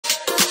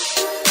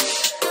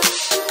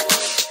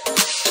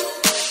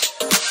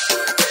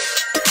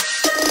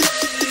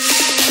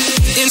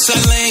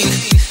inside lane,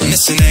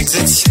 missing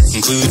exits,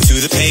 glued to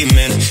the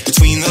pavement.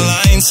 Between the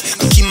lines,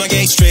 I keep my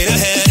gaze straight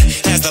ahead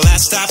as the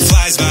last stop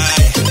flies by.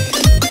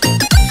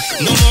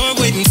 No more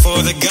waiting for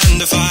the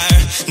gun to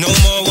fire, no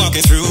more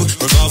walking through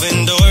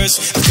revolving doors.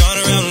 I've gone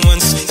around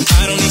once,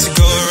 I don't need to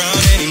go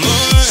around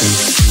anymore.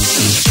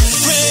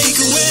 Break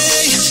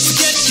away,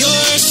 forget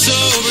your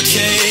sober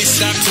case.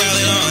 Stop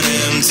dwelling on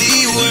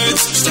empty words,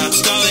 stop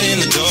stalling in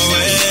the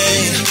doorway,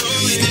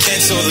 and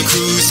cancel the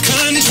cruise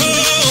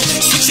control.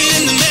 Switch it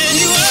in the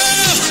manual,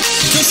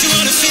 don't you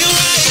wanna feel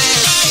right?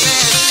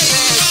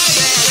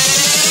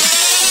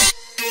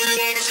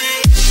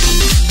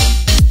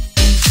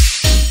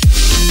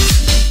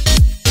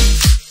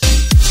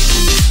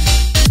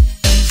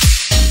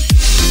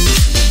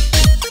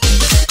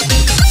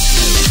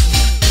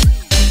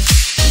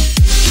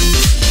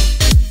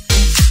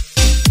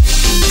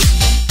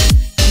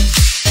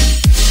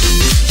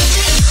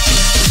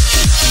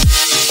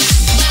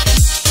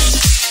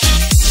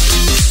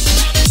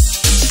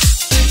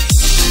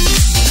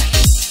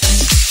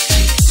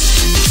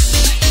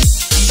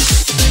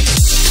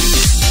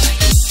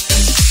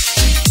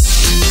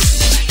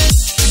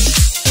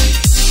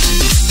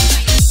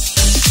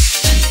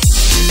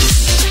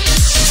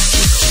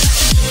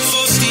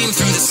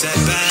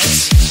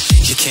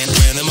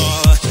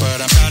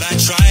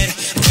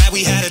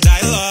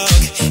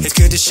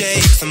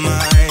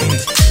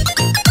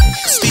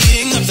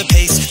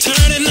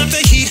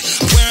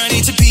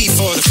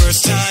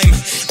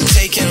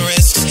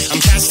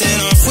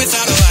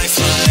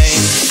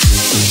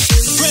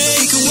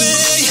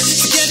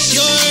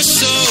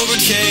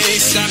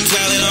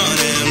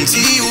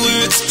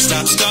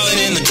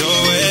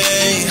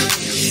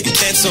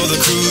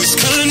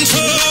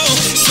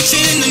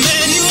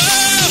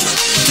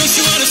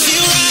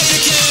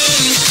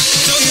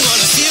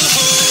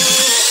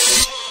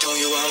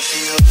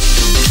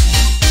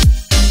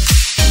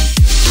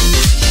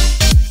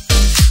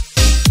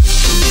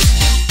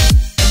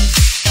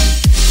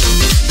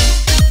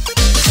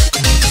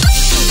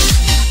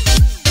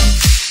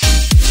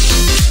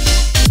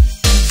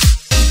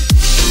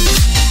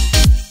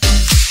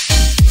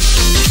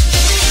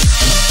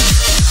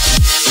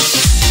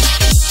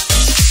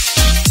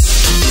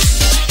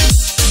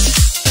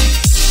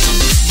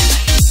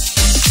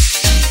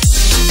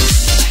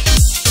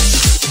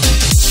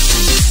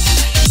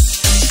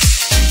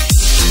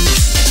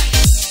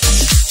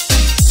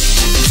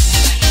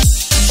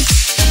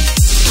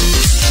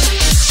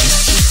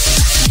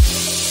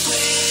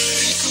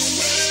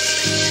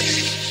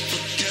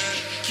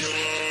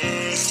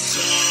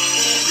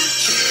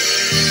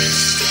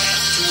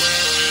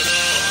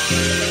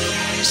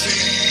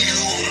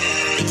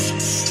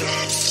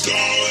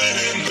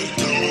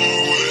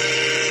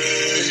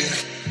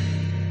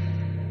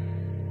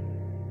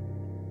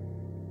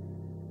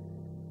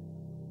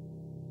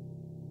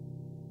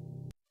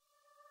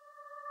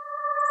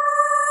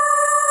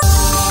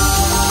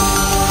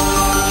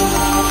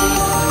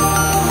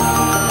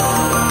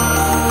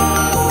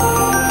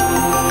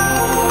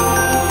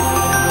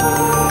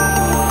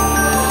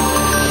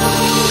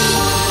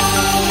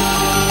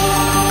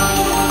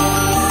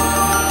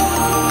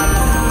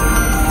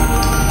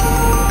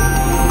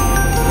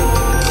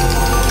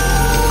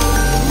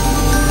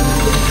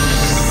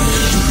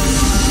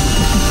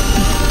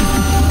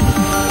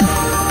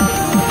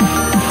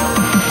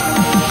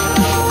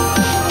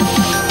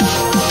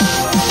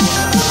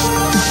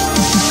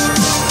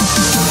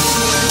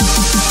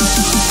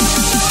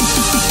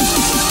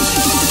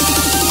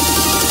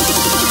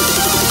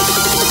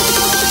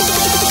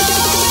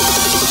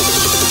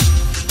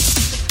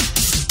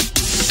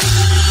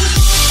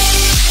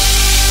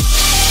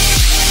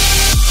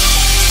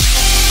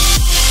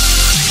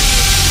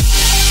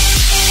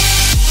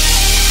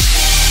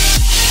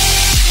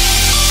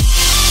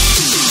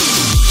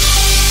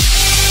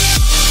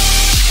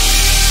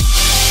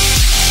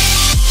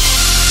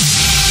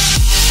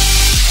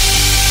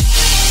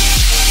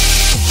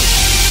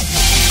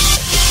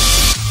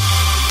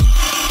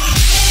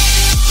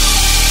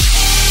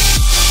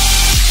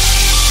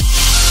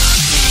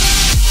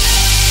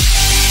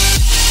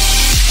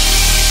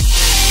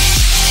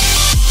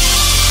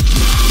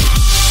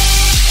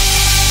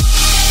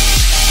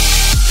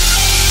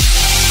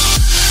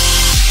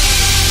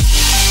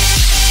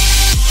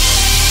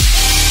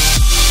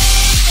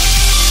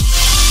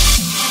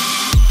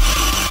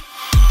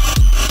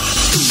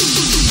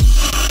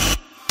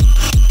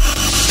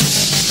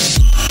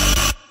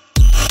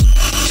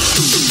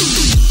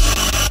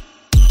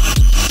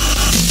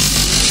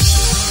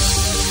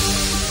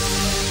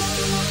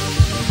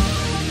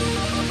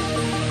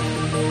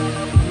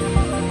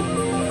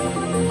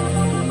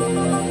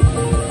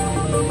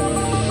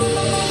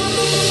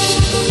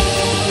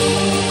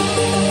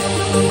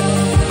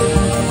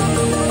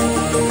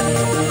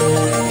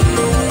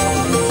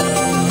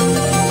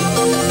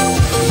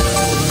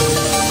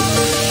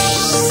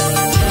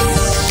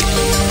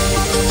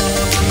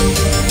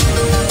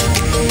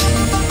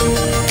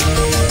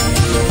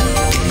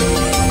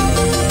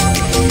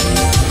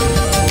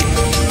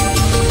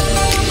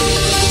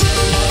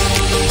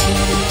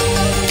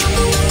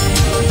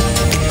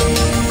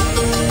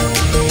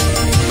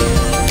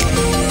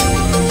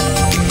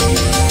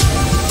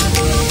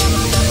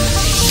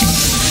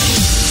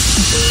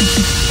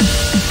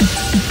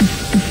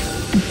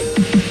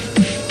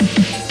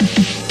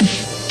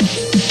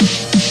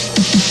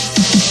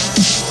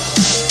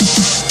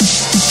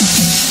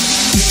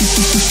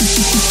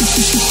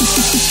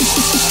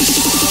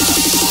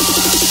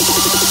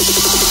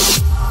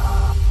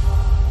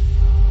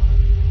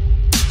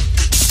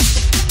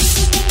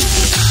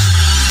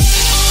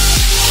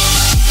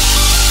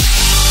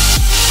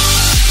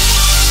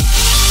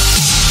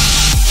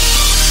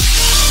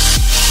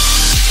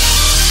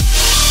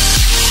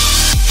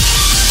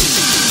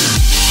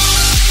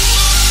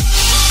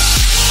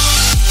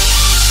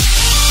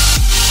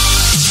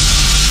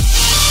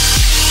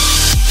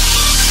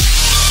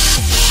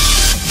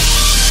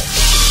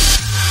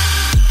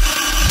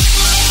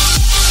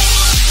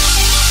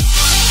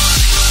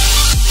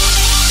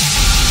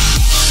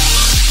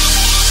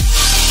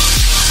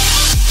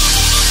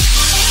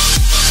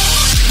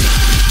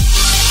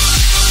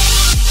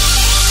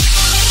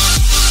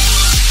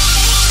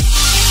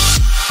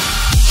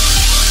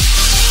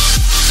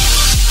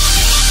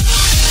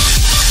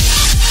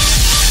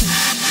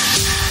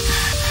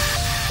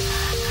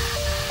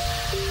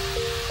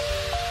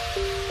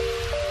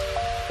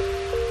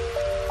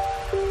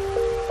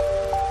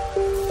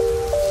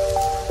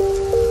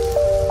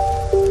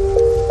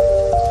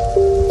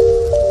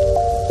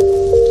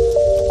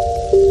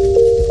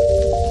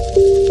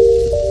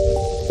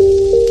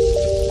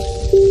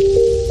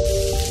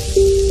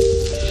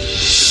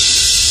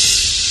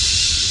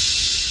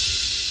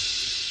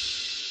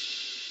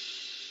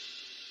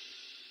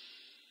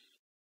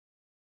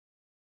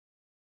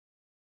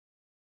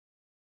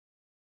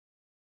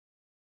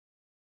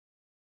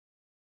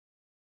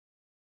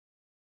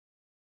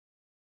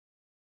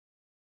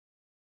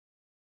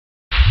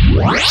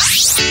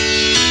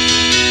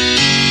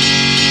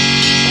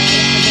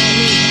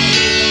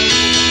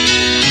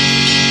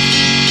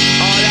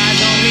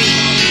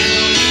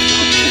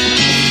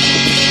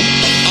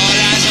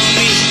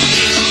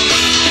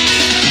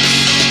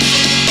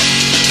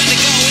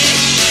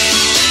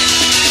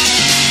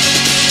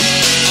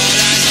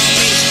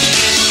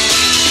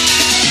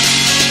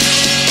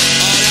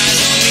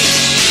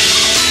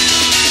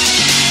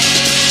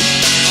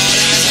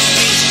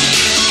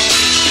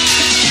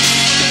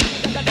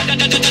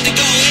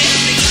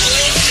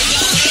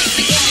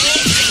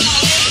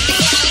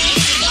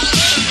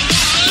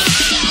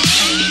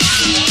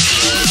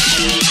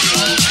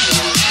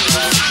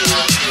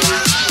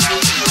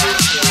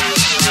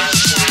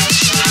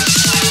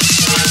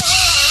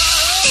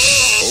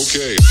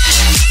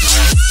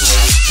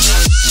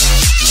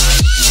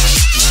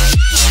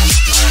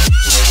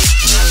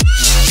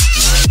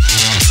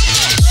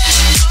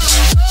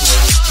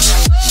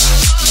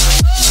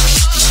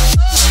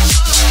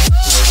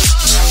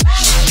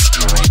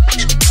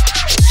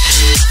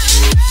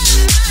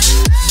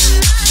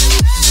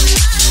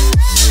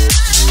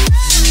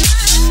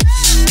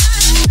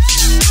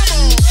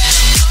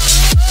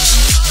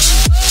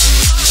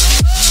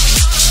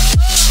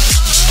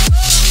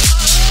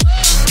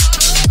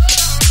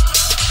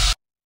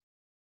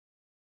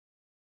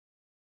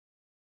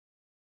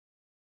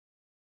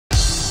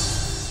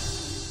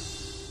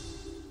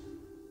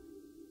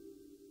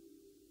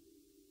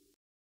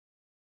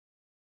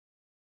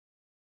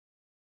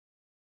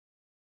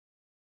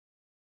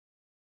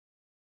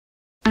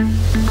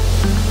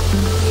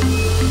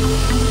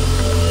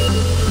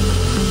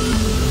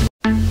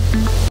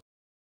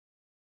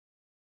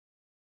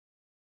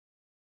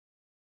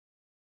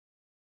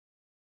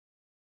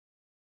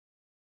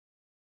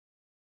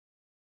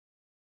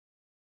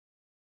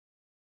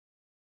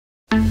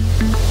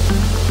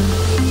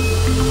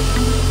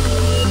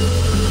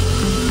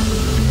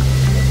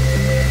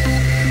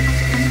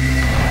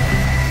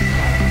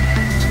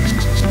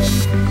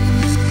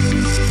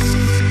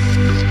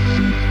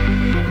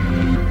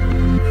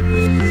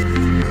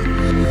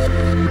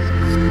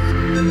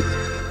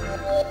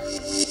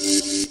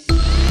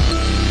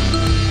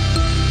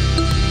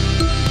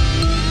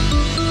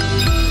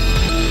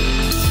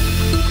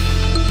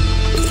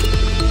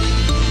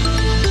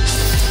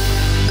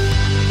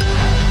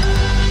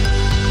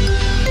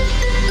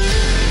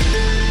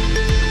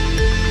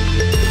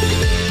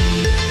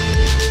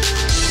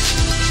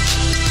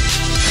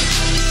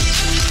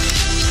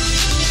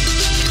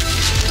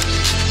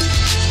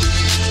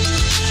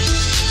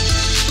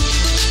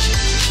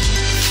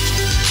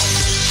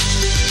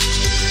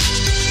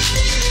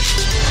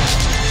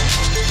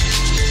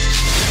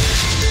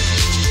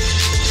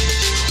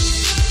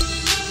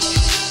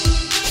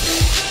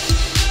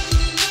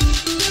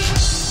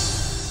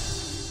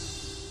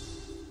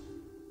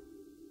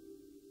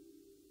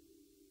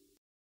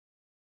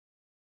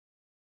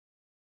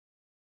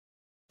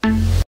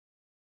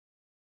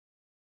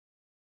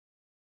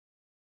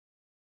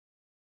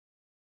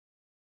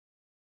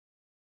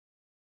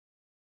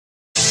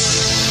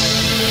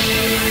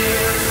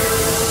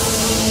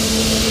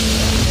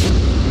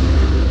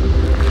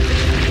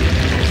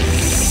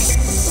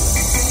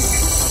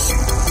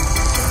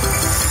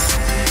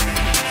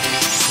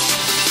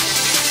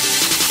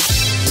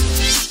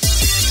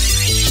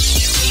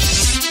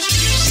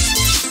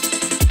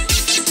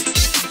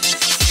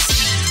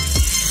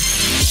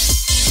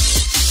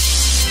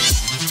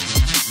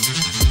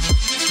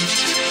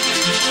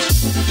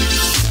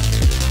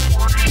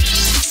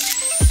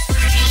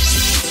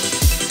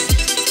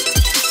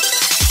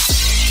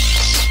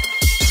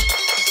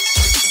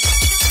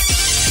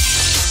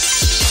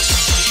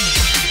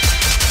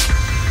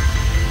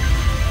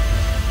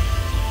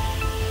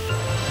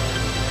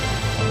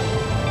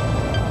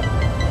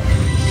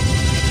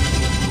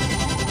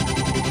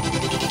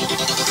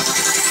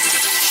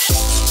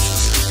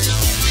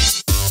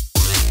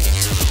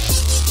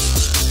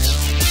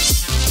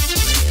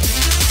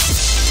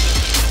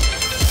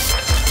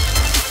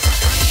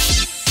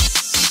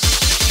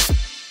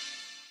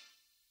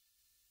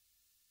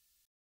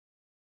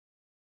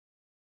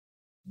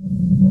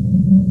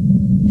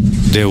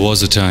 There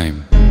was a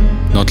time,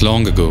 not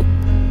long ago,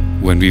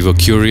 when we were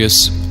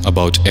curious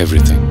about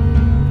everything,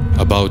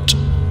 about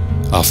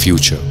our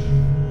future.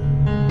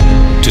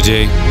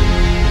 Today,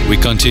 we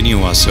continue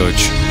our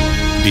search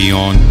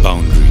beyond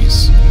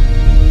boundaries,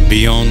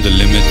 beyond the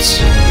limits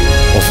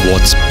of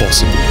what's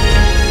possible,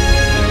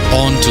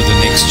 on to the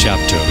next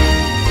chapter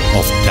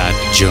of that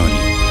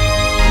journey.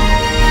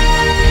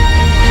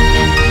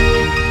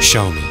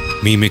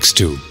 Xiaomi Mi Mix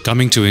 2,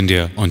 coming to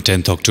India on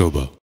 10th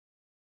October.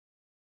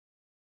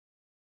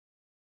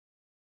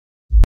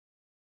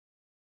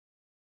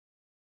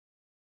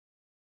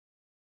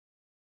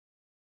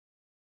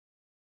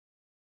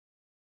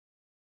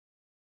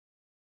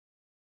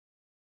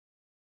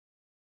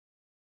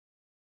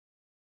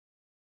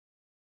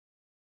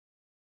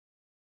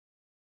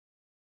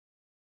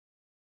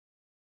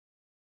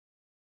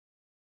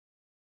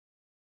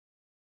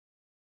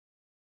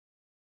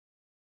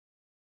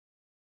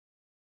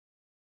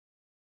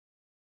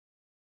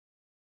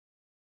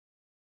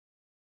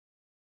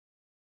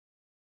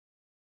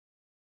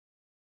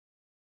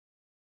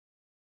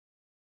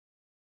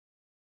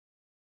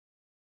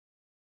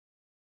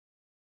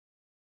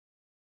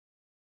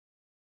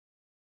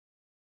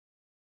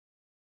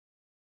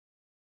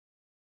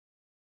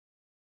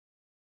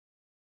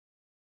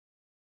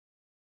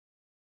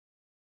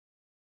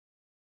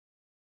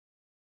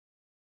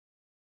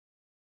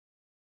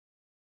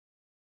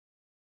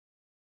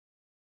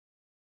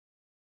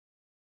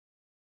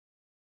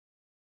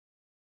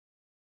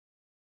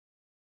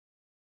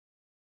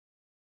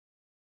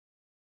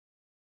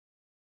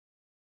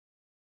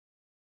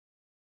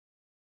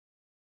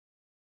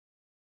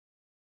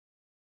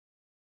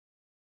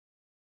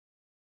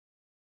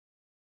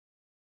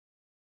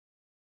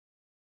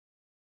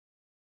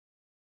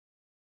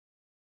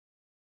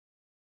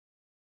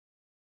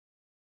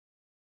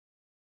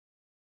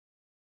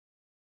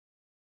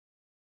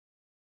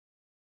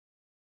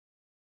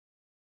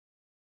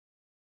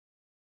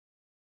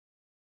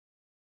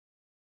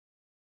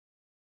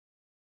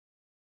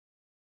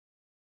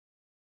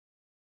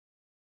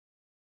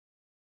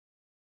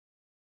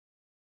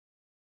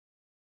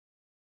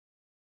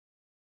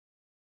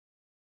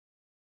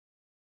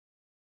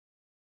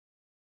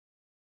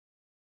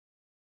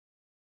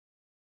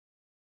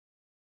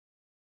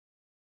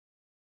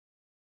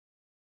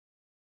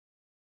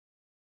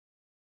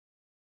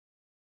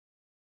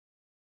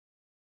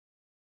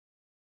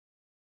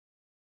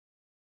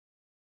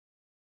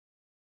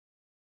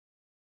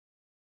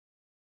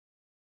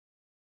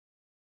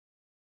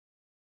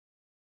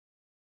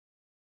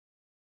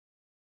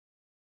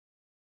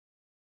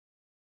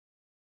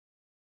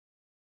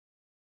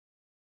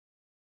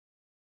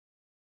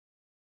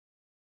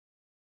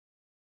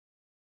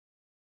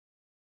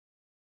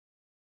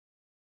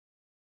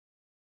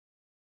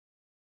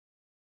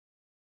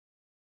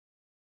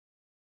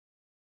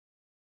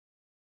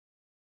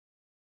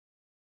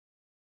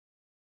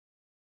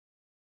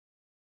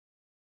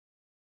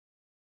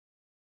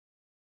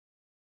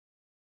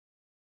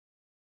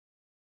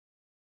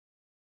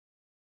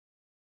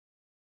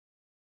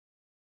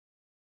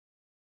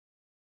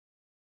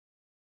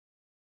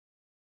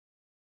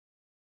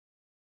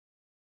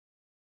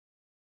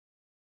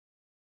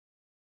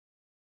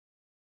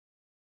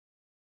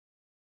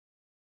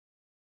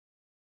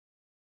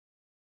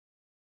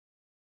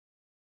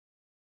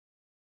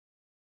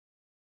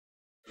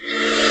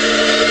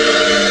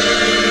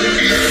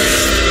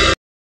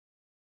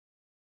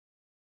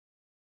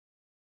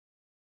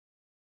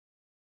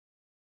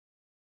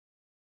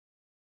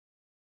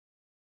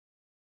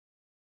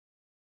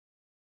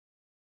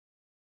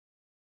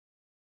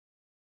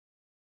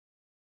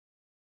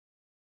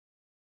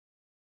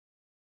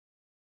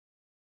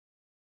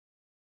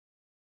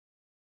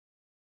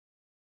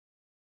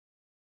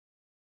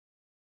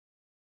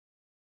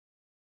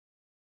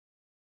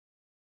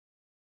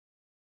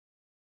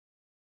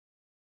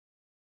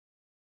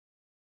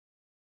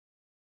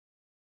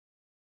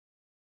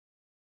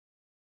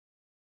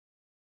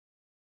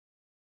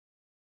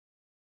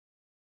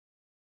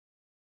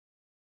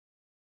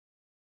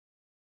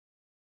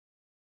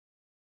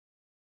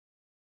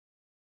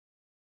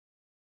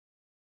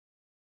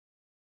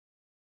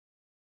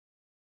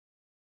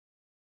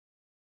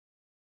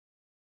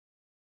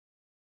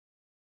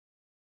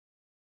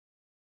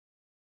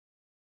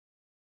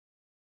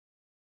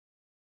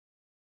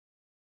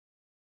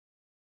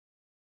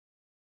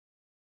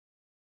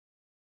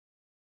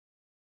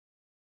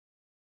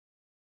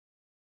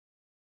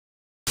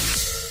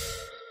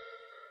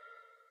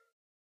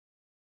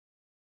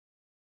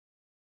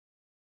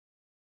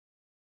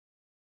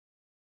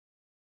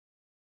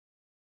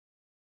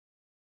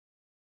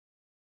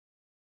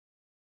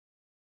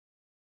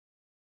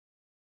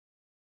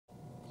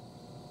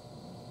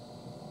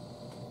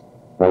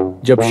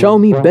 जब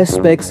Xiaomi best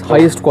specs,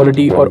 highest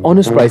quality और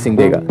honest pricing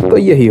देगा तो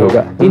यही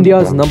होगा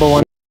India's number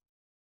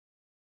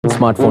 1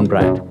 smartphone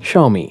brand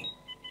Xiaomi।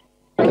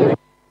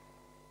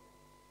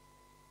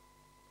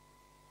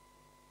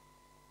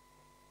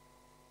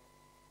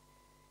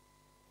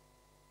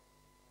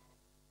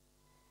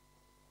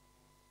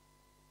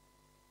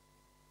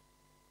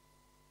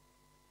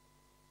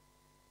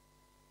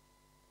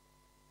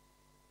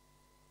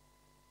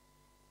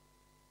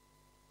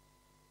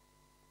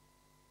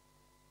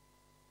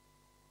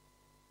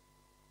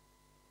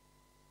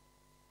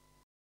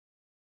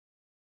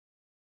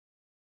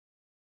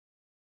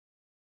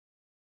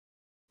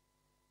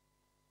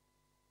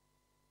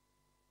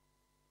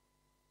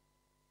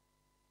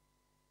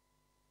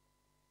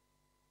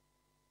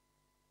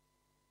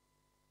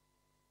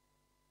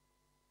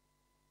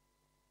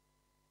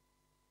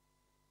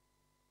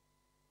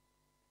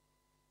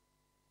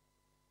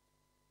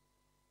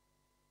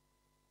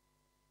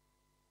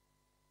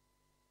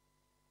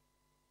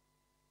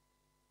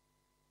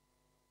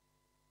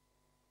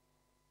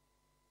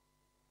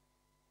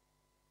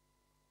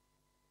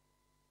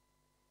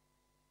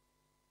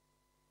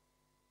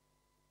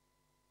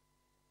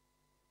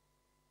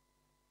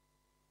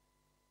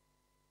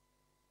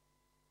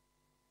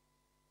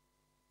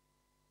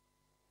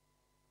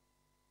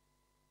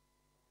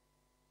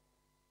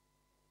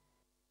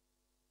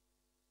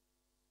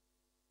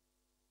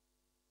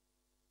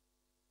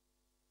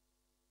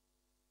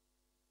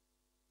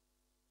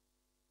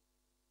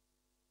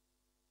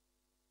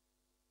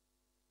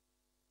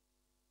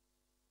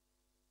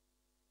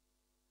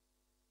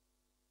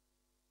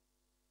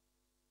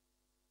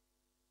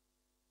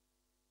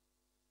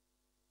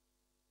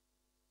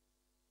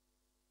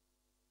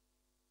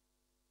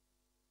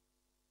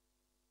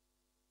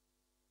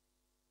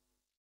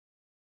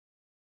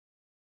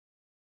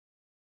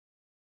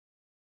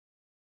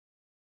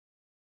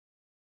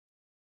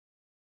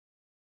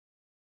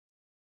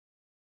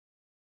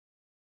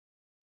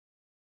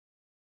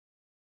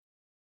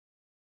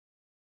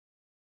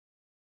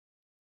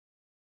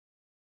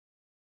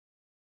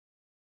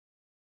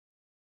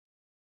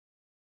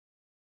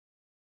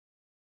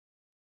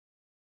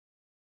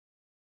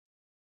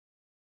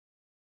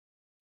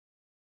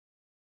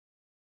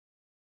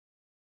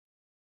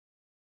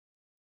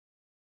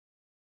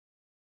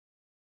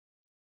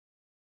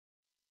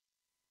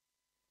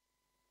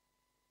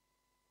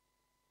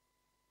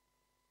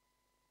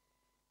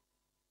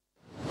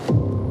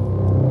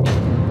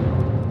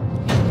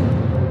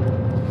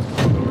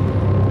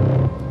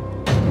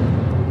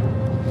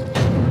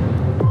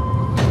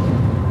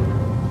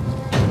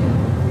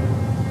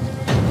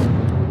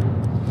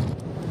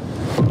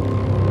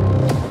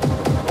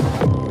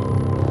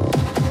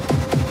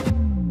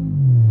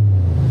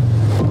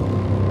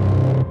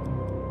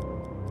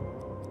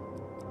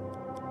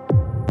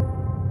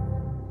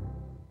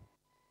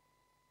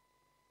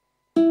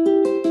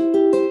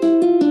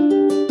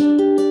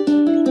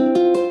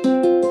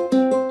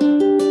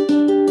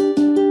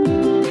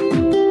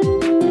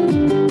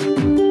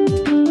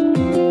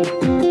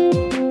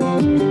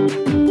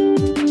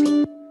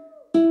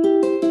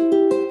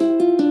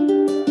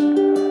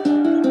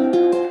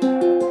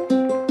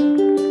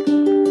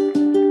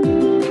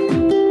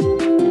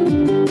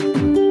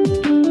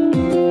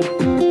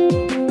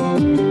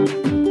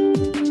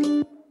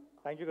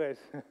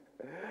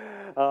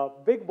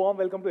 Big warm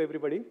welcome to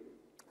everybody.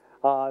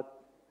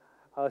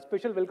 A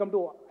special welcome to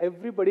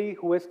everybody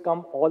who has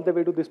come all the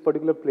way to this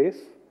particular place,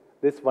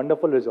 this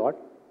wonderful resort.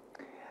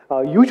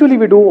 Usually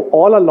we do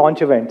all our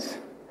launch events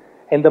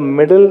in the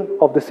middle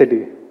of the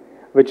city,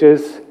 which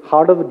is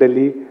heart of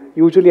Delhi,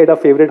 usually at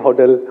our favorite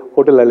hotel,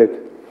 Hotel Lalit.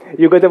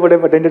 You guys would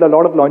have attended a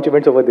lot of launch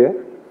events over there.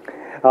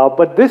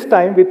 But this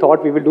time we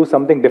thought we will do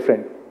something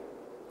different.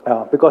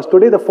 Because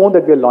today the phone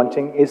that we are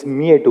launching is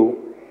Mi A2.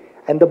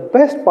 And the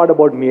best part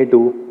about Mi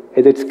A2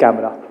 is its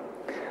camera.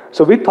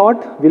 So we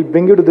thought we'll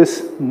bring you to this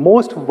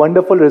most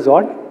wonderful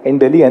resort in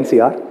Delhi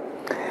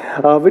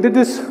NCR. We did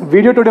this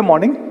video today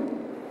morning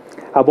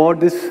about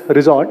this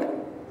resort.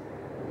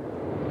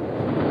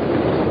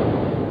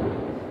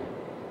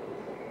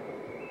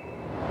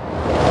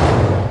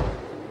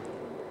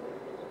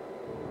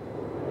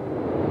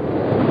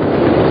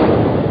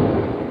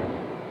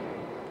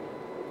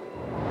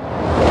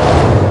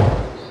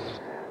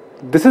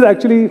 This is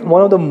actually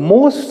one of the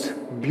most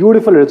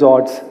beautiful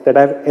resorts that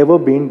I've ever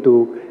been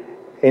to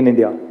in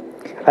India.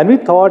 And we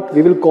thought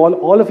we will call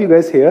all of you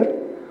guys here.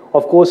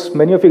 Of course,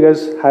 many of you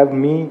guys have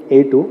Mi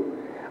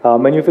A2.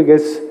 Many of you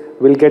guys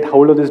will get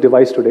hold of this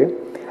device today.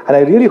 And I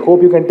really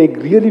hope you can take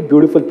really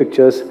beautiful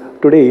pictures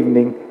today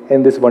evening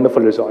in this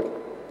wonderful resort.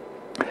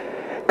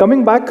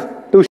 Coming back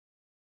to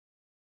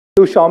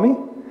Xiaomi.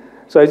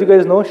 So as you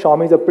guys know,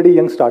 Xiaomi is a pretty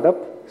young startup.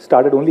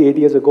 Started only 8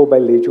 years ago by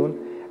Lei Jun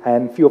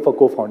and few of our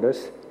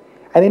co-founders.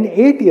 And in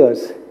 8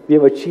 years, we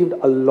have achieved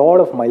a lot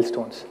of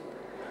milestones.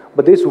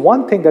 But there's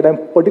one thing that I'm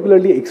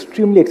particularly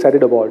extremely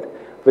excited about,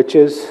 which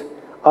is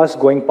us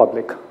going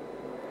public.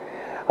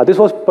 This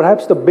was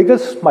perhaps the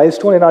biggest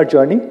milestone in our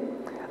journey.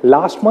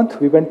 Last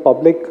month, we went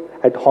public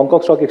at Hong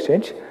Kong Stock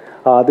Exchange.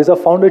 There's a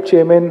founder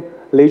chairman,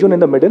 Lejun, in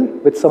the middle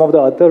with some of the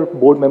other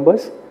board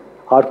members,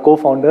 our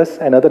co-founders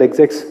and other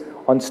execs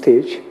on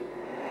stage.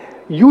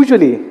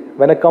 Usually,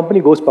 when a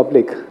company goes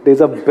public,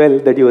 there's a bell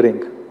that you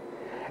ring.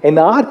 In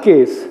our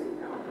case,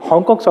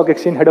 Hong Kong Stock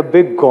Exchange had a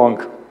big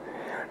gong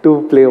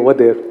to play over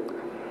there.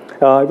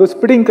 It was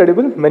pretty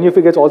incredible. Many of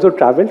you guys also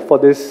traveled for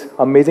this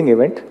amazing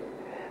event.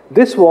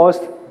 This was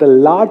the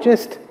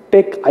largest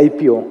tech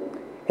IPO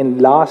in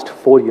last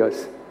 4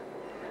 years.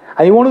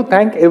 And I want to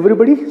thank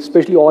everybody,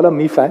 especially all our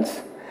Mi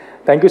fans.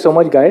 Thank you so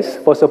much, guys,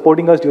 for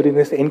supporting us during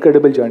this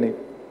incredible journey.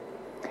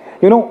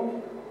 You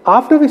know,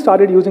 after we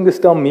started using this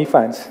term Mi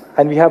fans,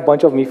 and we have a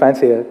bunch of Mi fans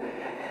here,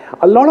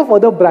 a lot of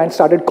other brands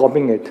started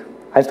copying it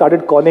and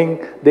started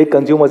calling their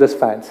consumers as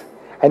fans.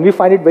 And we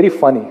find it very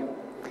funny.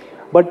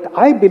 But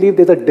I believe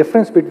there's a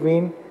difference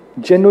between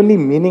genuinely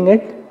meaning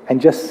it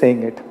and just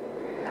saying it.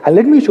 And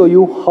let me show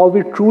you how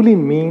we truly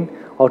mean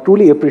or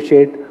truly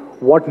appreciate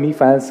what Mi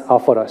fans are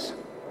for us.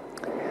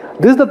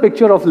 This is the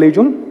picture of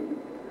Lejun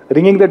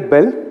ringing that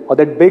bell or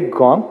that big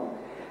gong.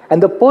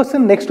 And the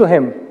person next to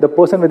him, the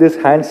person with his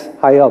hands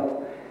high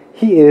up,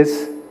 he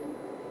is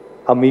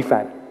a Mi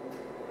fan.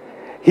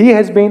 He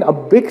has been a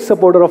big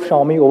supporter of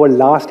Xiaomi over the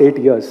last 8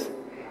 years.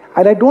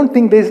 And I don't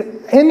think there's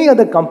any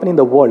other company in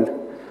the world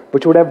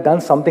which would have done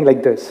something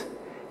like this,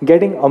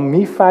 getting a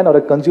Mi fan or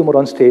a consumer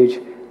on stage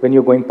when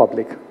you're going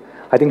public.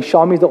 I think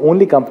Xiaomi is the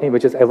only company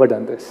which has ever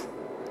done this.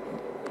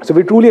 So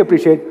we truly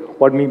appreciate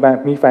what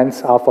Mi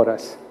fans are for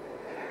us.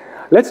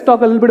 Let's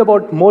talk a little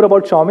bit more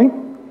about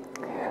Xiaomi.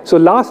 So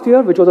last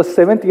year, which was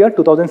the 7th year,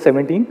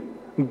 2017,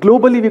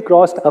 globally we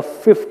crossed a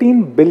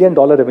 $15 billion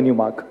revenue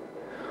mark.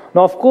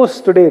 Now, of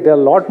course, today there are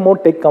a lot more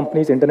tech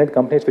companies, internet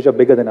companies, which are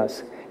bigger than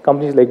us.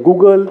 Companies like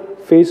Google,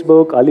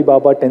 Facebook,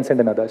 Alibaba, Tencent,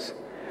 and others.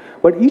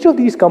 But each of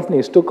these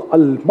companies took a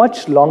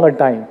much longer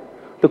time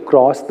to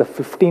cross the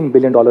 $15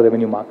 billion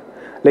revenue mark.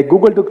 Like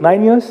Google took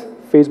 9 years,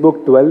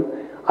 Facebook 12,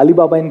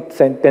 Alibaba and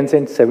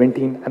Tencent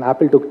 17, and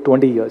Apple took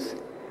 20 years.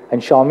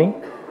 And Xiaomi,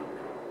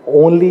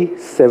 only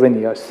 7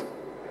 years.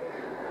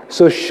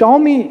 So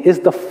Xiaomi is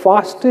the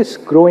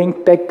fastest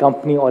growing tech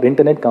company or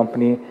internet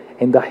company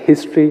in the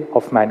history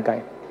of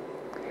mankind.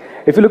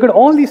 If you look at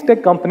all these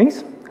tech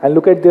companies and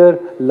look at their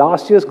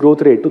last year's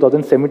growth rate,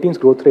 2017's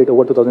growth rate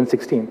over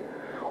 2016,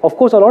 of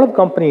course, a lot of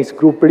companies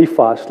grew pretty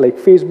fast, like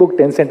Facebook,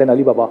 Tencent, and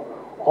Alibaba.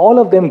 All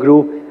of them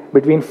grew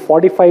between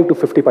 45 to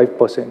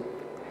 55%.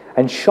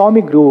 And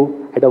Xiaomi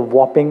grew at a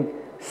whopping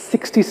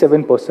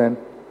 67%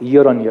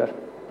 year on year.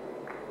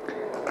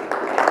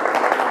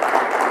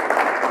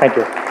 Thank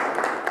you.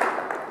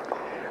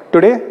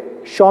 Today,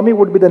 Xiaomi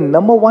would be the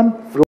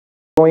 #1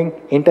 growing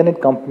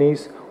internet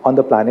companies on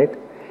the planet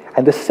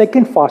and the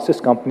second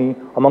fastest company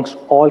amongst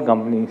all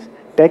companies,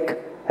 tech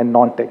and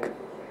non-tech.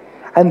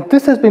 And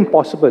this has been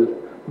possible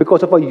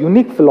because of a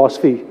unique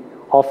philosophy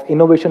of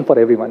innovation for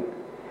everyone,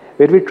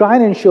 where we try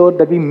and ensure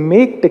that we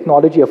make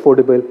technology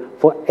affordable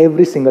for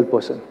every single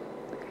person.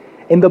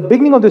 In the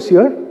beginning of this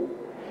year,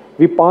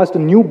 we passed a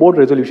new board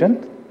resolution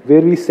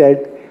where we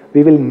said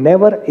we will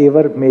never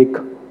ever make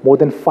more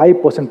than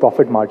 5%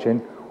 profit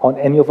margin on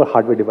any of our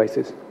hardware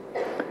devices.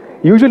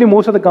 Usually,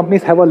 most of the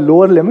companies have a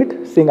lower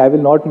limit, saying I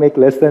will not make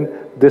less than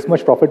this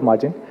much profit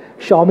margin.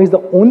 Xiaomi is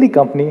the only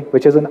company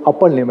which has an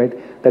upper limit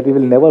that we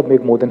will never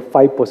make more than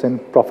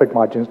 5% profit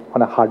margins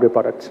on our hardware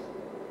products.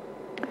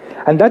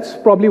 And that's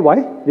probably why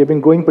we have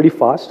been growing pretty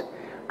fast.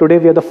 Today,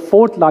 we are the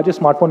 4th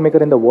largest smartphone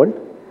maker in the world,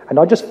 and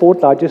not just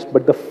 4th largest,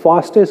 but the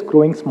fastest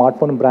growing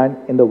smartphone brand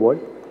in the world.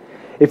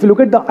 If you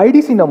look at the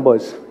IDC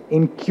numbers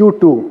in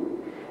Q2,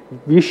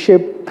 we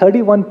shipped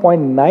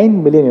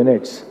 31.9 million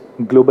units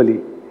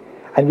globally,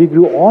 and we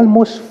grew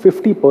almost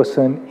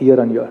 50% year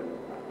on year.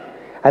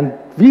 And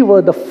we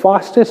were the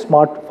fastest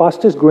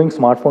growing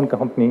smartphone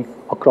company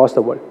across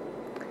the world.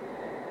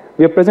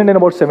 We are present in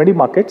about 70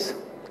 markets,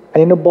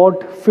 and in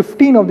about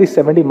 15 of these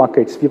 70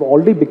 markets, we've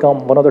already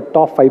become one of the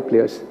top 5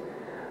 players.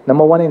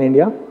 #1 in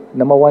India,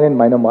 #1 in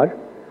Myanmar,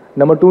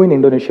 #2 in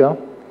Indonesia.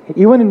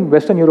 Even in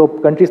Western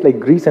Europe, countries like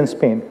Greece and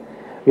Spain,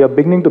 we are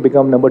beginning to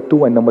become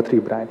 #2 and #3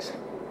 brands.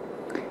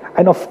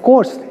 And of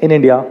course, in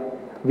India,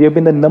 we have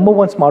been the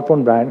 #1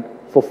 smartphone brand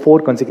for 4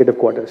 consecutive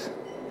quarters.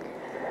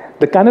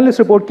 The Canalys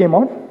report came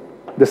out,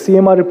 the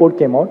CMR report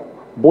came out.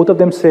 Both of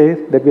them say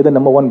that we're the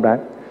 #1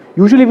 brand.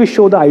 Usually we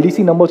show the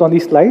IDC numbers on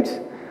these slides.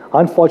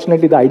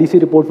 Unfortunately, the IDC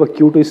report for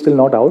Q2 is still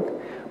not out.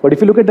 But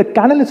if you look at the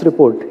Canalys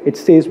report, it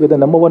says we're the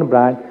 #1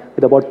 brand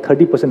with about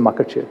 30%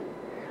 market share.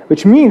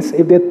 Which means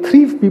if there are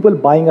 3 people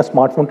buying a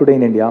smartphone today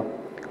in India,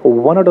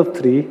 1 out of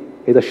 3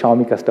 is a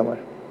Xiaomi customer.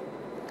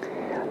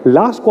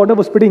 Last quarter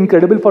was pretty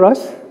incredible for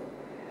us.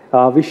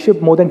 We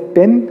shipped more than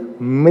 10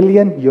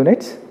 million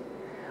units.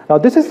 Now,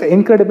 this is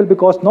incredible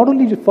because not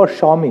only for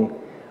Xiaomi,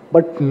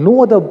 but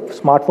no other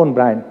smartphone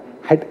brand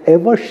had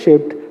ever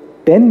shipped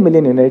 10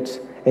 million units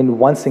in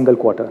one single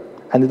quarter.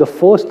 And it's the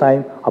first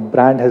time a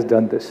brand has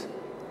done this.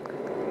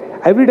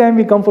 Every time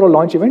we come for a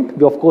launch event,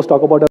 we of course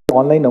talk about our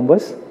online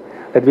numbers,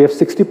 that we have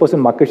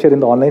 60% market share in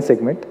the online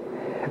segment.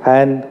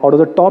 And out of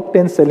the top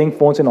 10 selling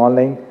phones in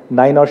online,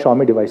 9 are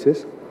Xiaomi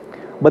devices.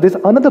 But there's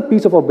another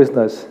piece of our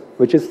business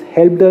which has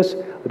helped us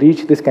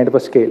reach this kind of a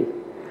scale,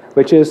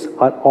 which is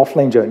our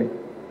offline journey.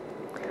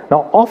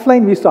 Now,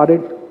 offline we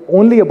started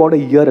only about a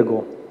year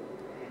ago.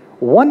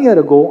 1 year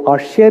ago, our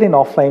share in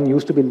offline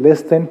used to be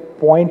less than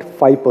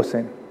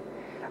 0.5%.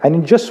 And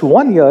in just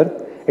 1 year,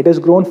 it has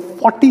grown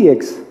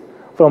 40x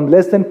from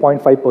less than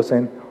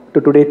 0.5%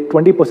 to today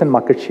 20%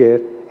 market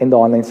share in the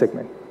online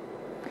segment.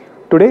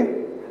 Today,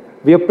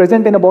 we are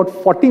present in about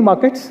 40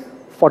 markets,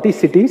 40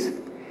 cities,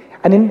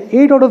 and in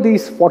 8 out of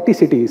these 40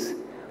 cities,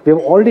 we have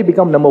already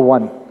become number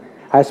 1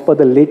 as per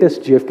the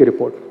latest GfK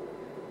report.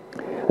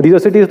 These are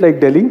cities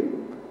like Delhi,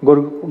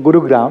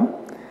 Gurugram,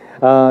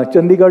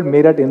 Chandigarh,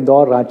 Meerut,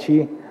 Indore,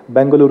 Ranchi,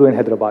 Bengaluru, and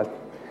Hyderabad.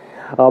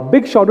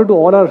 Big shout out to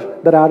all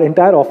our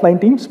entire offline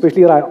team,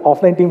 especially our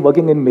offline team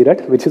working in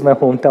Meerut, which is my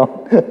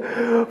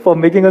hometown, for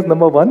making us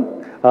number 1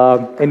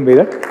 in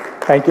Meerut.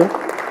 Thank you.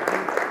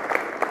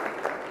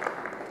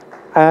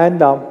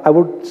 And I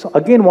would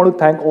again want to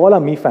thank all our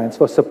Mi fans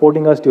for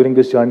supporting us during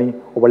this journey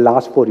over the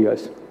last 4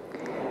 years.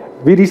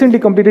 We recently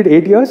completed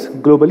 8 years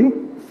globally,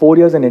 4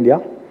 years in India,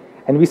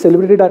 and we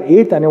celebrated our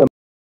 8th annual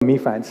Mi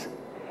fans.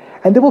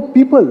 And there were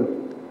people,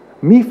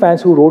 Mi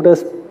fans, who wrote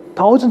us,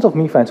 thousands of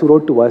Mi fans who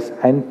wrote to us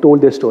and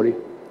told their story.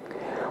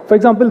 For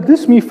example,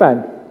 this Mi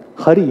fan,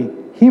 Hari,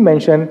 he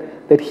mentioned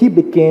that he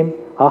became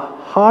a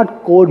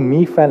hardcore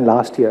Mi fan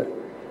last year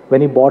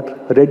when he bought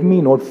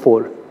Redmi Note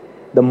 4,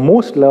 the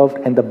most loved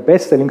and the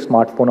best-selling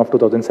smartphone of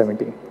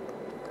 2017.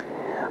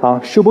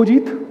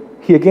 Shubhajit,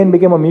 he again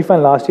became a Mi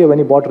fan last year when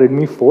he bought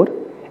Redmi 4,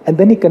 and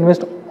then he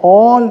convinced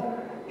all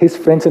his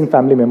friends and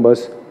family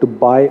members to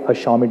buy a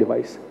Xiaomi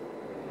device.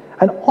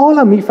 And all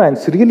our Mi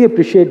fans really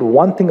appreciate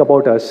one thing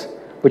about us,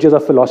 which is our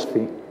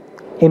philosophy: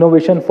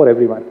 innovation for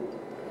everyone,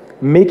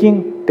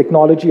 making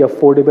technology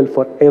affordable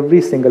for every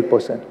single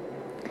person.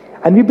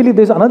 And we believe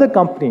there's another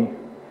company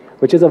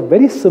which has a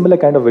very similar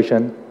kind of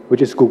vision,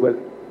 which is Google.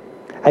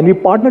 And we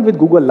partnered with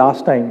Google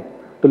last time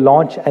to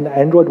launch an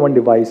Android One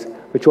device,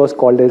 which was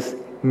called as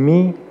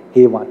Mi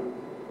A1.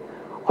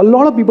 A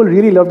lot of people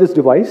really love this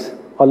device.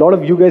 A lot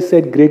of you guys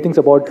said great things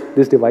about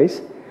this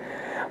device.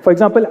 For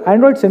example,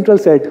 Android Central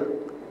said,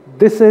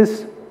 this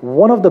is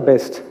one of the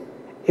best,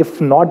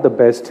 if not the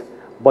best,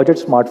 budget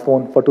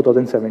smartphone for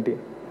 2017.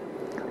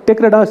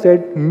 TechRadar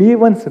said Mi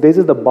A1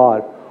 raises the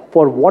bar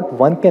for what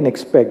one can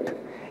expect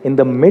in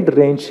the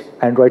mid-range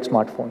Android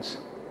smartphones.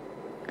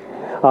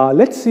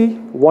 Let's see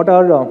what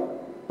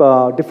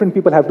our different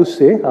people have to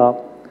say.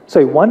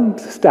 Sorry, one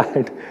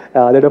stat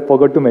that I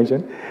forgot to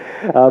mention.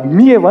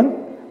 Mi A1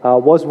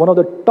 was one of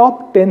the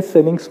top 10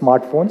 selling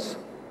smartphones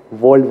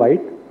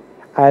worldwide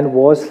and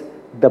was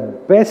the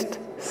best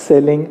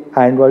selling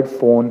Android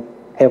phone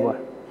ever,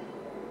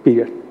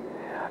 period.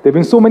 There have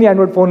been so many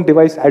Android One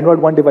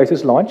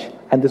devices launched,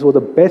 and this was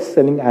the best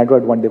selling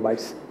Android One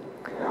device.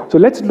 So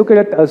let's look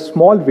at a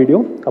small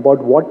video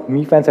about what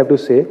Mi fans have to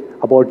say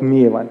about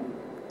Mi A1.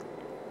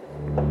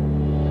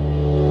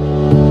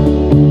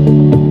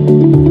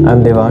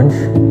 I'm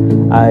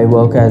Devansh. I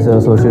work as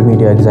a social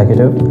media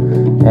executive,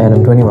 and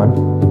I'm 21.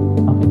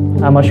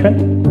 I'm Ashwin,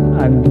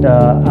 and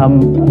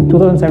I'm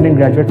 2017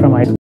 graduate from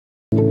IT.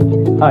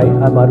 Hi,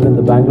 I'm Arvind,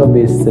 the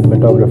Bangalore-based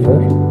cinematographer,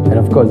 and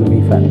of course a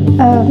Mi fan.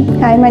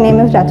 Hi, my name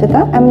is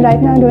Rachita. I'm right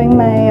now doing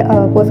my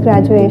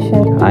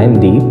post-graduation. I'm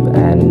Deep,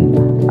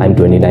 and I'm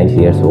 29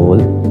 years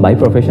old. By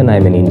profession,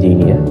 I'm an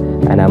engineer,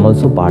 and I'm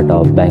also part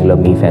of Bangalore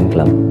Mi Fan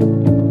Club.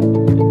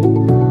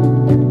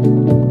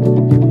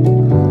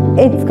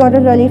 It's got a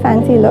really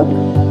fancy look,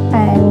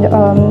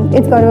 and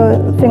it's got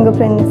a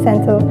fingerprint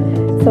sensor,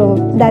 so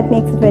that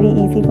makes it very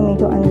easy for me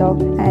to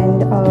unlock.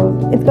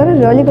 And it's got a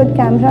really good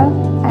camera,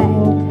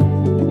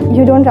 and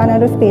you don't run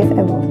out of space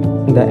ever.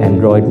 The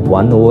Android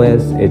One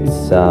OS,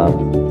 it's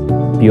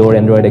pure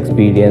Android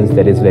experience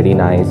that is very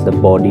nice. The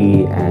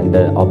body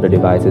of the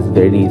device is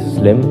very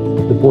slim.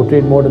 The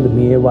portrait mode on the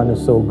Mi A1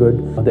 is so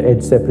good. The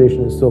edge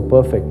separation is so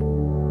perfect.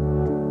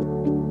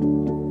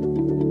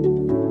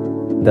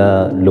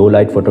 The low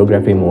light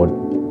photography mode,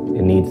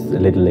 it needs a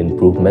little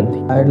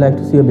improvement. I'd like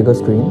to see a bigger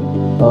screen,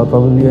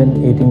 probably an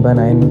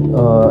 18:9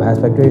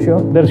 aspect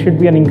ratio. There should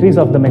be an increase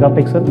of the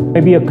megapixel,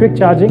 maybe a quick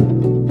charging.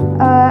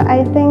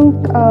 I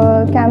think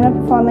camera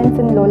performance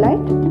in low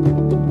light.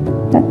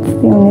 That's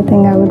the only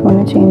thing I would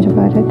want to change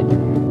about it.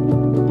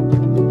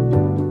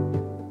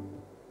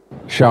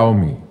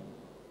 Xiaomi.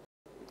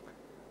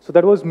 So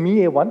that was Mi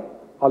A1.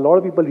 A lot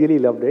of people really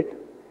loved it.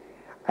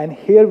 And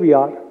here we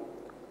are.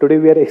 Today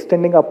we are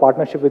extending our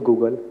partnership with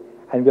Google,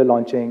 and we are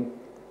launching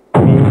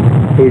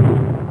Mi A2.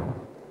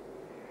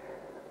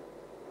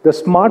 The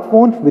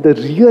smartphone with a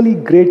really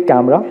great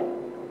camera,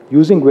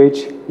 using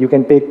which you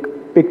can take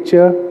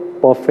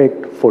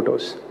picture-perfect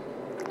photos.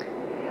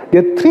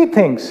 There are 3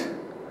 things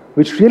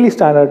which really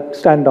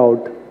stand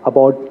out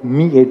about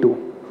Mi A2.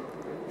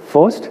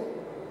 First,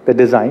 the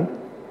design.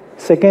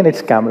 Second,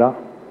 its camera.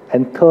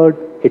 And third,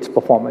 its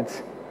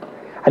performance.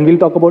 And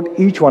we'll talk about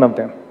each one of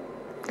them.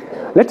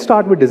 Let's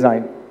start with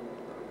design.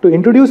 To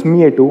introduce Mi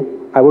A2,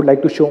 I would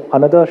like to show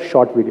another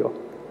short video.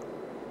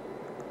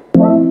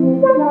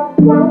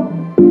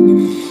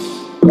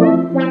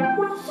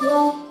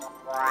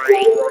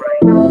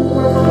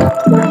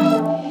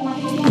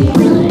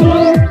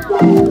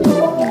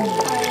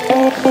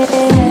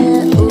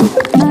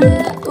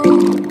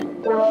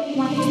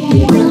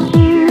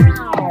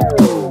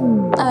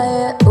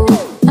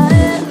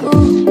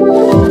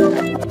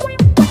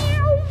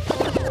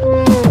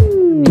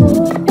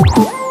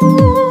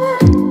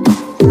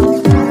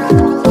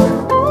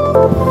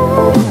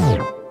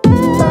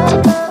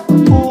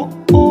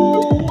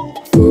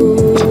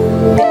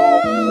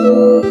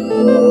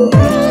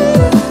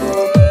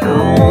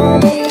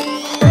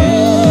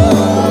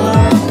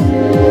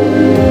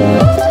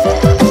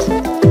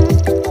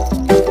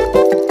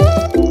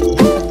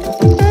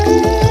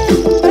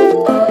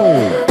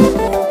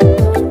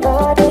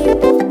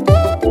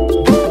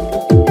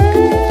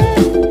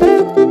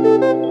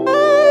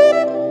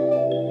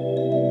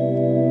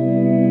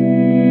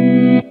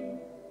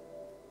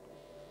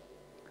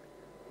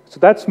 So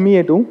that's Mi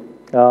A2.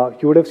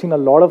 You would have seen a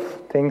lot of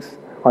things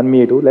on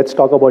Mi A2. Let's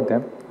talk about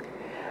them.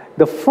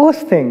 The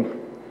first thing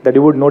that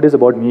you would notice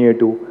about Mi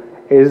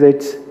A2 is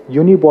its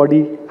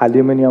unibody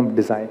aluminum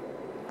design.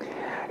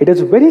 It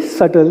has very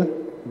subtle,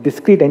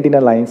 discrete antenna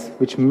lines,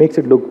 which makes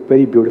it look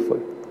very beautiful.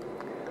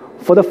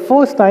 For the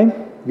first time,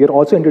 we are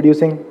also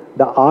introducing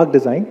the arc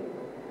design,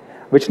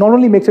 which not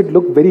only makes it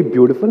look very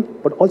beautiful,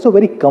 but also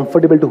very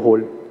comfortable to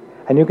hold.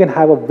 And you can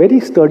have a very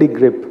sturdy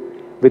grip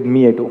with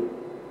Mi A2.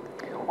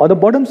 On the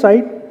bottom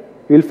side,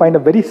 you will find a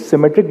very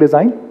symmetric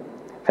design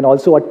and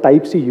also a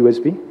Type-C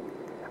USB.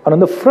 And on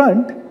the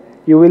front,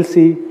 you will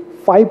see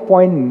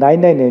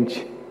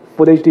 5.99-inch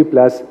Full HD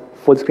Plus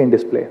full screen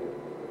display.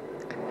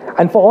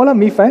 And for all our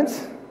Mi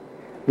fans,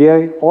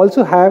 we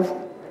also have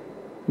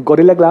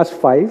Gorilla Glass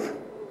 5,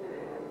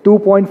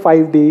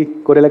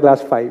 2.5D Gorilla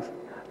Glass 5.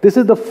 This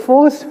is the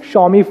first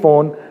Xiaomi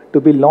phone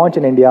to be launched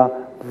in India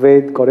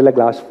with Gorilla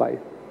Glass 5.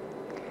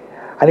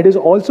 And it is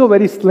also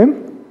very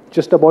slim,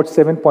 just about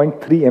 7.3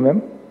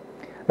 mm.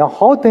 Now,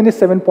 how thin is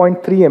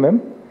 7.3 mm?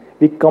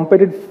 We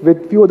compared it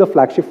with few of the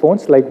flagship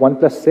phones like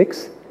OnePlus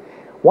 6.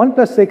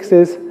 OnePlus 6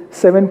 is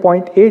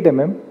 7.8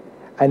 mm,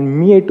 and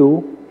Mi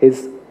A2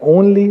 is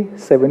only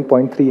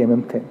 7.3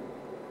 mm thin.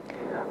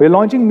 We're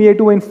launching Mi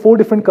A2 in 4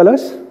 different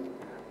colors: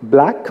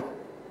 black,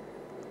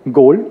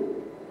 gold,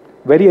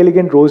 very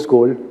elegant rose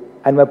gold,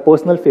 and my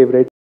personal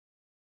favorite,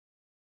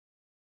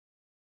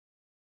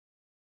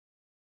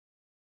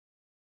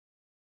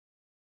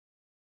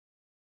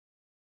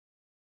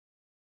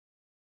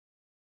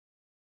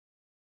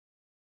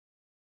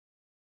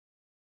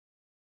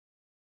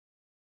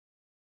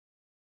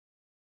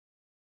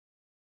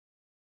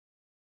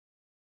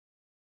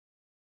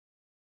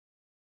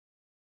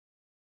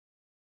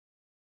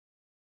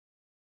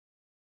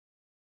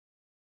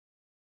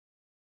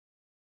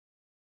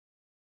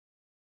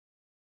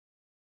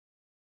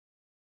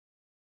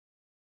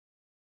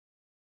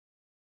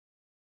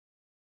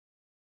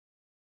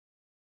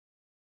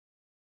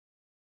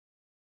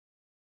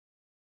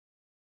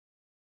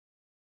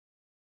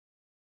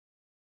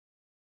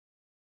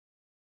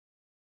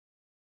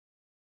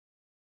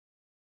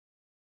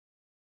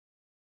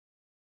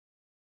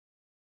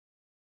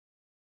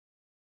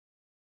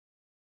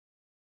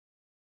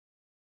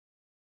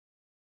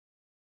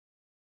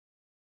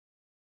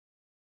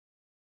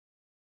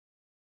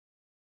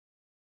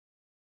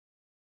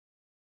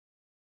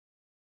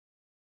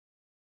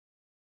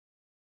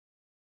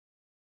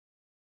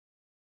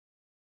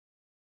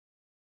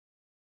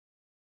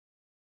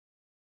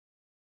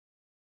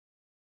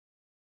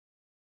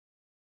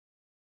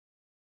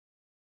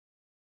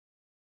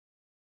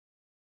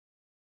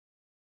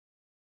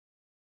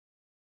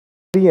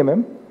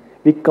 mm.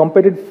 We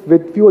compared it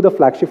with few of the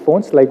flagship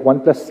phones like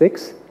OnePlus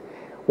 6.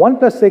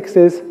 OnePlus 6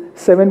 is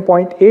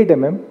 7.8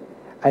 mm,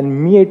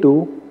 and Mi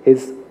A2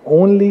 is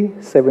only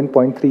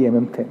 7.3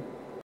 mm thin.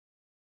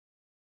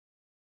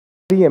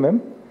 3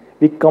 mm.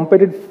 We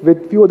compared it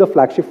with few of the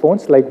flagship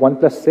phones like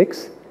OnePlus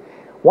 6.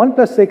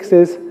 OnePlus 6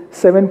 is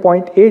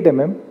 7.8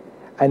 mm,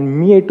 and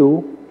Mi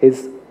A2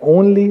 is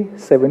only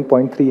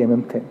 7.3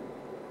 mm thin.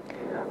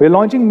 We're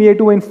launching Mi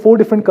A2 in 4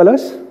 different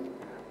colors: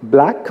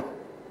 black,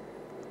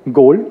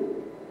 gold,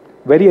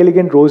 very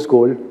elegant rose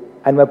gold,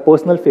 and my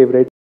personal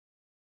favorite,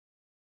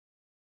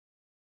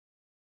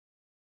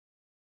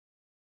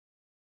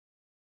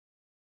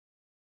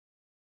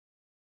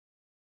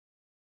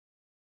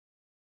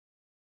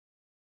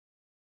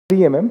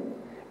 mm.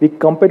 We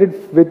compared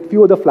it with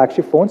few of the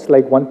flagship phones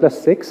like OnePlus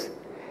 6.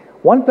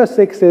 OnePlus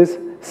 6 is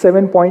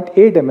 7.8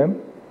 mm,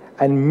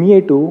 and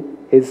Mi A2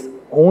 is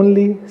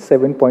only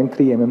 7.3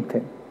 mm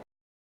thin.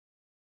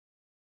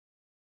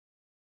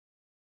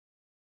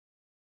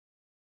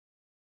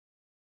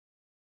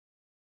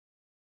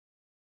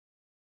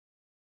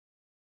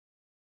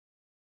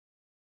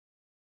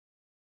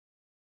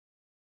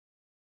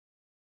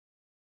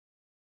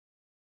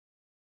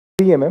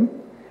 Mm.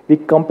 We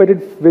compared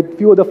it with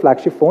few of the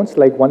flagship phones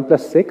like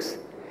OnePlus 6.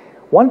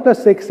 OnePlus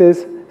 6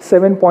 is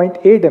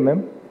 7.8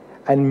 mm,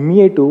 and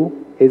Mi A2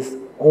 is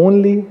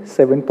only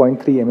 7.3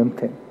 mm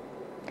thin.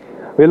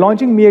 We're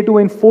launching Mi A2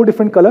 in 4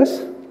 different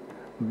colors: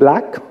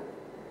 black,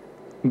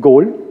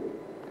 gold,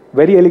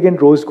 very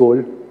elegant rose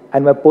gold,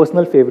 and my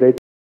personal favorite,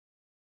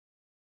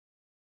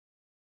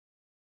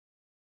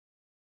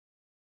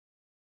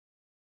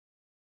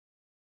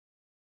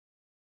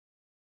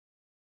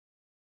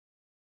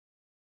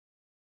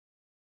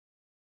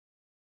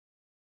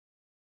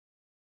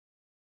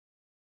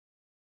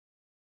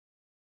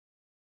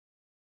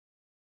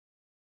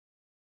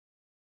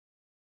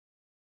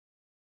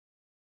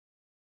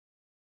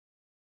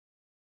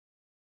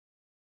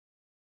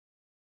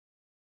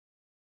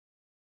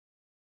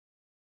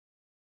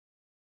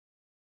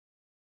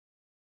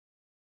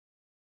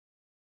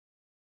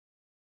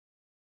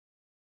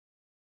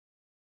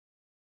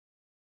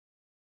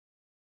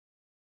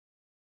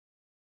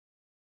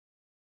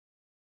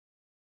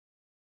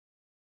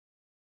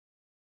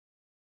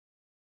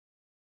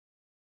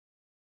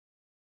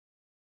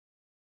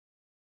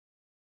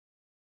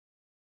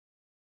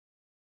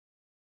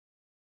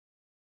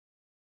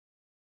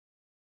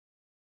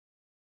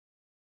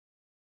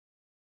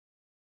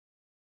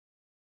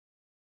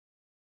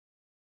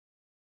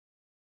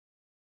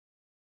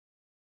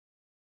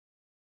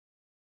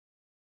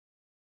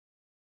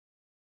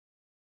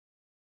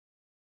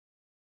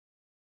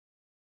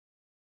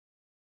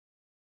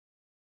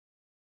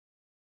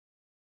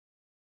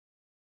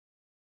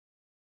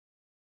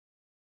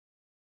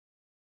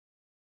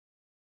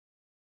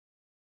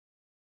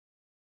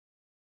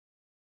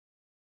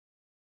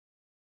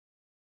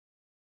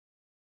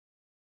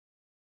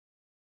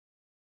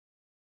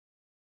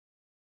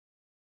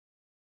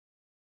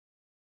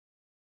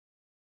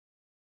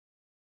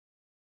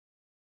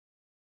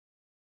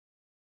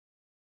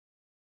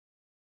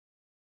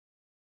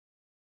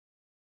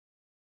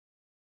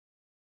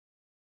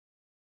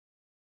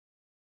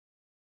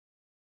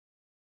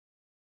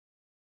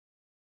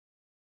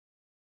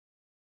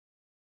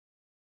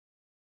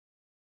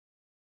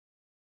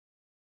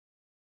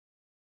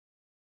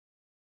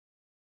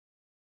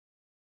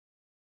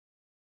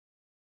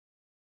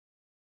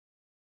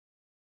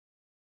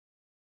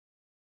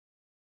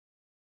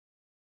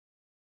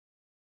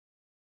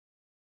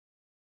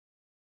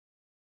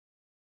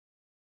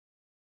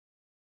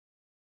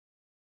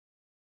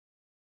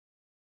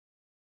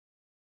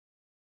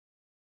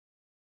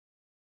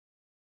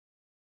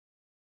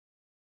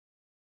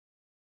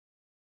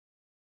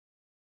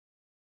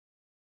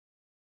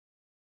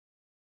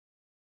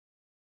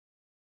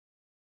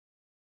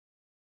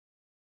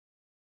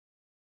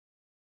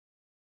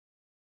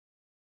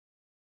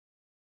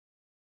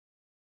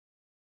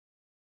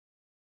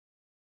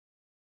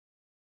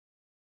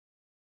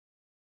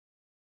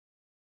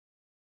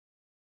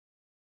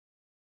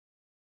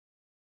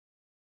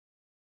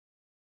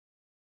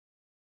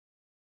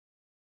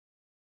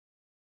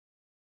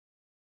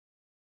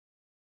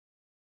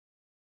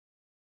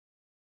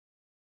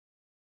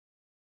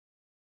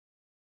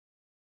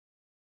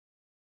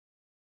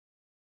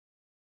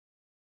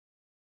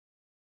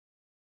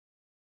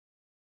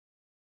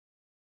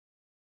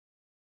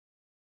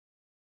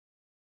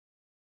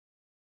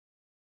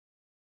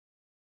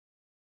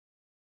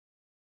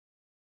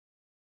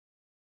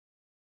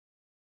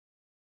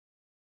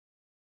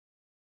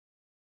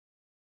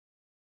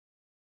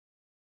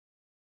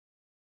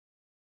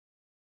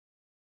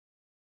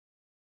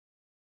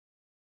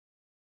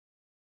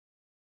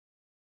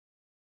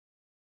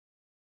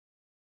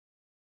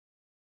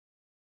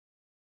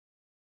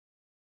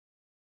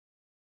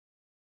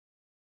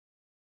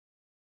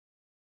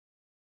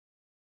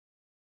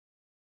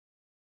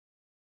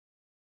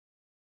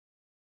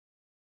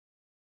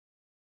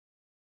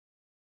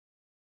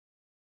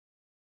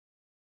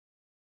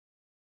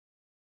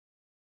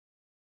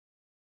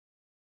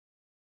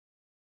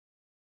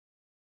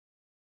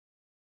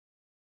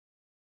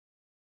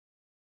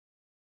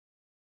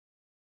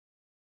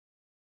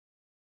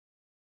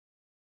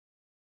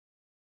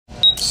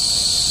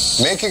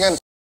 making an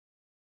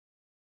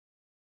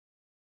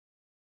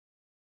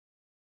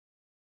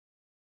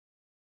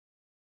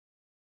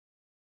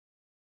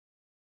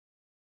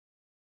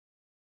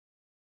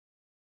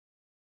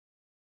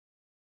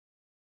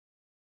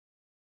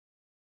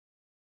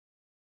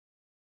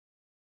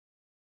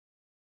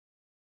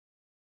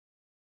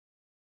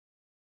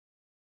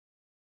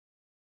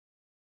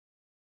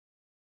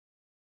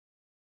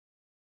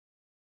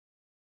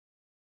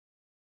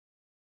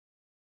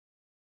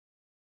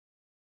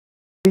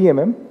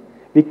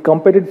we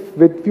compared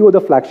with few other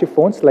flagship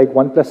phones like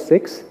OnePlus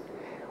 6.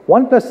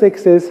 OnePlus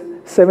 6 is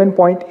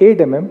 7.8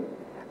 mm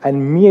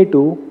and Mi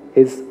A2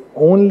 is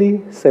only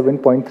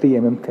 7.3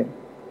 mm thin.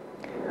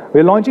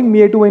 We're launching Mi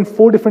A2 in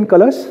 4 different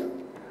colors: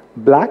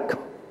 black,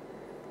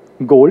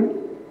 gold,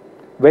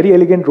 very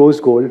elegant rose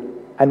gold,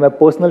 and my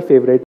personal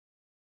favorite,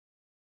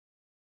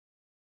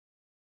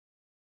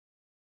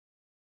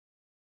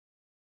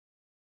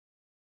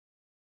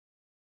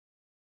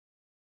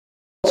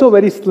 also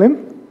very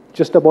slim,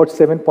 just about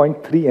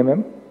 7.3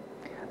 mm.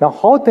 Now,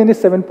 how thin is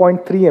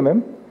 7.3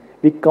 mm?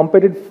 We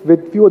compared it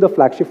with few other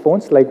flagship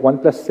phones like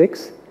OnePlus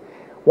 6.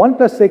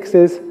 OnePlus 6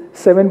 is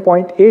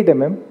 7.8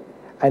 mm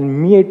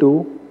and Mi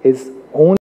A2 is only